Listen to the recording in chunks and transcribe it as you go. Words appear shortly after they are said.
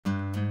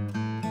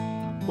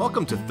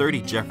Welcome to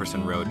 30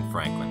 Jefferson Road in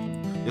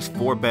Franklin. This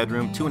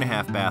 4-bedroom,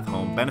 2.5-bath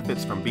home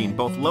benefits from being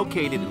both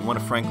located in one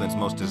of Franklin's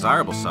most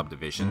desirable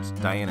subdivisions,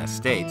 Diana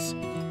Estates,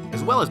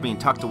 as well as being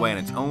tucked away on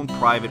its own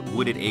private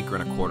wooded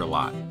acre-and-a-quarter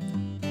lot.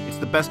 It's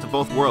the best of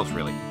both worlds,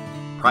 really.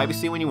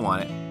 Privacy when you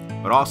want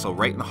it, but also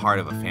right in the heart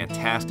of a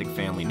fantastic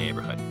family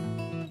neighborhood.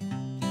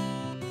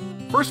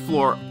 First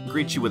floor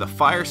greets you with a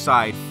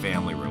fireside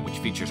family room, which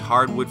features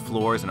hardwood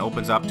floors and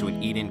opens up to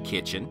an eat-in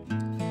kitchen.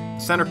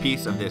 The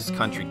centerpiece of this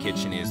country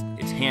kitchen is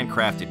its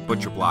handcrafted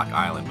butcher block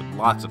island with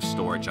lots of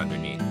storage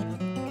underneath.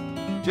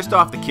 Just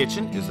off the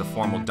kitchen is the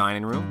formal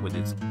dining room with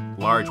its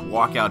large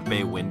walkout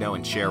bay window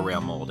and chair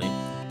rail molding,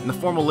 and the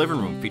formal living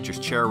room features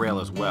chair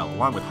rail as well,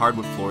 along with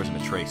hardwood floors and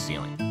a tray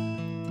ceiling.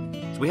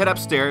 As we head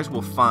upstairs,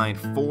 we'll find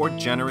 4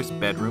 generous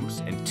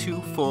bedrooms and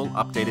 2 full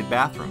updated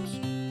bathrooms.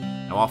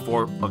 Now, all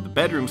 4 of the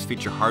bedrooms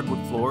feature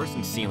hardwood floors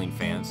and ceiling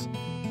fans,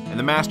 and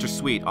the master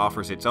suite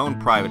offers its own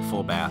private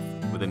full bath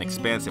with an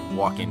expansive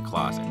walk-in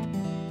closet.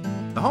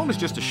 The home is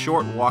just a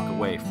short walk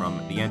away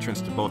from the entrance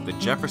to both the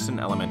Jefferson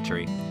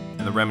Elementary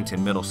and the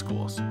Remington Middle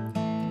Schools.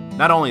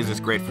 Not only is this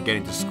great for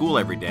getting to school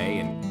every day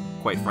and,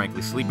 quite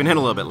frankly, sleeping in a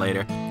little bit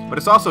later, but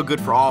it's also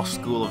good for all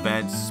school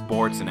events,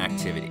 sports, and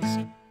activities.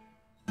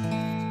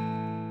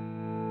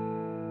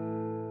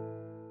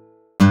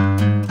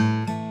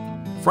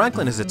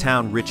 Franklin is a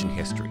town rich in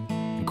history.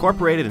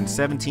 Incorporated in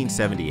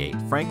 1778,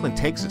 Franklin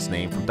takes its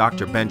name from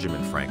Dr.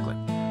 Benjamin Franklin,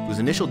 whose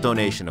initial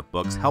donation of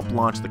books helped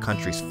launch the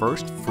country's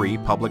first free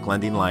public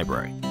lending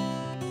library.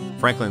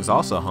 Franklin is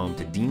also home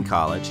to Dean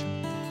College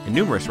and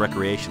numerous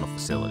recreational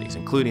facilities,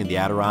 including the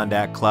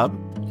Adirondack Club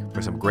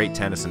for some great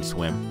tennis and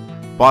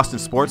swim, Boston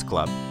Sports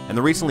Club, and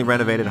the recently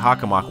renovated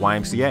Hockomock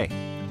YMCA.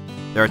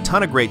 There are a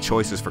ton of great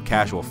choices for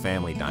casual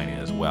family dining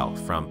as well,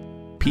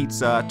 from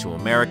pizza to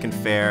American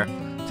fare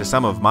to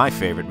some of my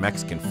favorite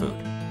Mexican food.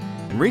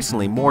 And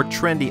recently, more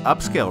trendy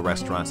upscale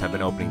restaurants have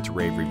been opening to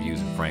rave reviews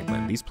in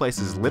Franklin. These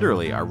places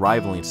literally are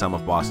rivaling some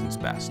of Boston's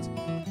best.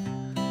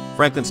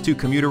 Franklin's 2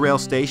 commuter rail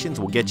stations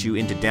will get you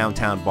into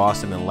downtown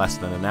Boston in less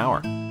than an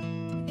hour.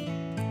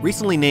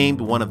 Recently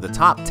named one of the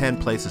top 10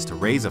 places to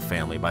raise a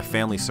family by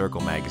Family Circle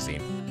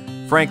magazine,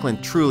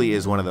 Franklin truly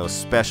is one of those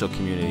special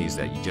communities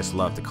that you just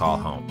love to call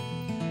home.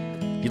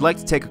 If you'd like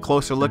to take a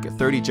closer look at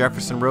 30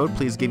 Jefferson Road,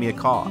 please give me a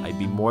call. I'd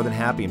be more than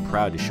happy and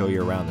proud to show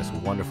you around this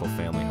wonderful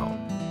family home.